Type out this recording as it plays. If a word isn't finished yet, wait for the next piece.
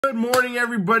Good morning,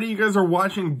 everybody. You guys are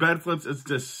watching BetFlipZ. It's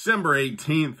December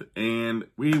 18th, and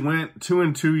we went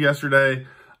 2-2 yesterday.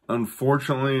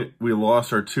 Unfortunately, we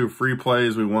lost our 2 free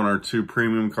plays. We won our 2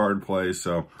 premium card plays,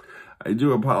 so I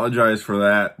do apologize for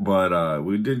that. But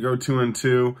we did go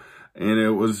 2-2, and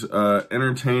it was an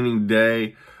entertaining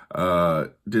day.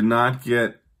 Did not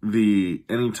get the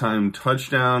anytime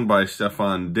touchdown by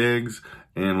Stephon Diggs.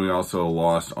 And we also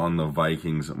lost on the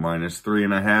Vikings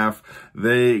 -3.5.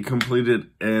 They completed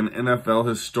an NFL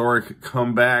historic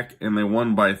comeback, and they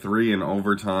won by 3 in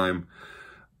overtime.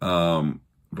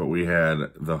 But we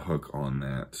had the hook on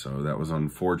that, so that was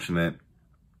unfortunate.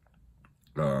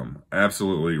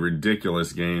 Absolutely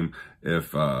ridiculous game.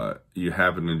 If you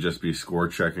happen to just be score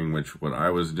checking, which what I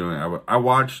was doing, I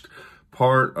watched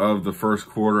part of the first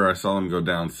quarter. I saw them go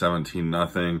down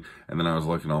 17-0, and then I was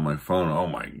looking on my phone. Oh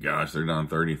my gosh, they're down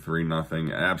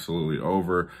 33-0. Absolutely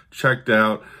over. Checked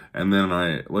out, and then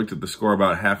I looked at the score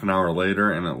about half an hour later,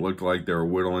 and it looked like they were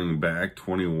whittling back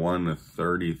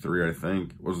 21-33, I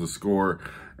think was the score.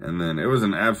 And then it was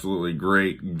an absolutely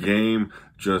great game.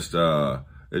 Just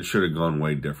it should have gone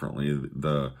way differently.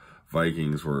 The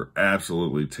Vikings were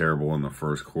absolutely terrible in the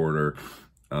first quarter.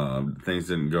 Things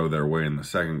didn't go their way in the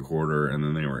second quarter, and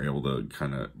then they were able to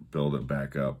kind of build it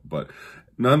back up. But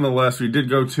nonetheless, we did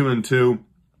go 2-2.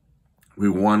 We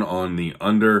won on the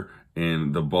under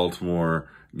in the Baltimore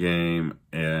game.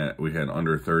 We had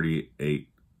under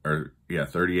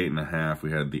 38.5.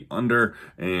 We had the under,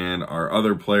 and our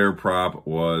other player prop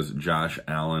was Josh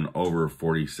Allen over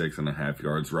 46.5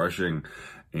 yards rushing.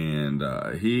 And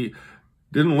he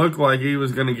didn't look like he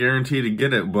was going to guarantee to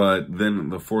get it, but then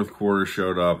the fourth quarter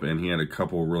showed up, and he had a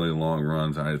couple really long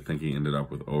runs. I think he ended up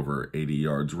with over 80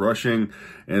 yards rushing.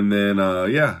 And then,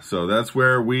 yeah, so that's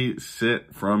where we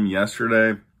sit from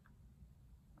yesterday.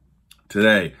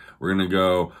 Today, we're going to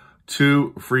go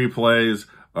 2 free plays.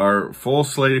 Our full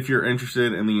slate, if you're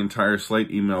interested in the entire slate,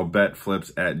 email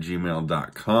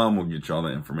betflips@gmail.com. We'll get you all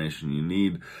the information you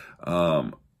need.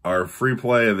 Our free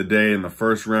play of the day in the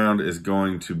first round is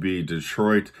going to be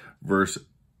Detroit versus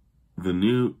the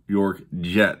New York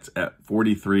Jets at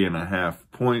 43.5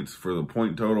 points for the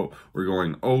point total. We're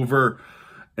going over.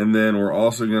 And then we're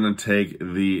also going to take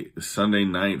the Sunday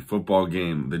night football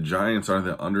game. The Giants are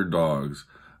the underdogs.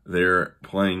 They're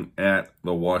playing at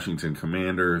the Washington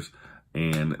Commanders,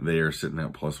 and they are sitting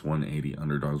at +180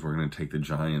 underdogs. We're going to take the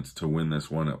Giants to win this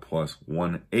one at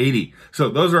 +180. So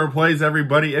those are our plays,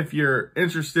 everybody. If you're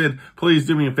interested, please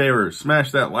do me a favor.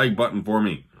 Smash that like button for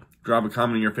me. Drop a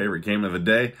comment on your favorite game of the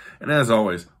day. And as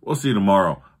always, we'll see you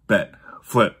tomorrow. Bet,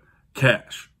 flip,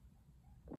 cash.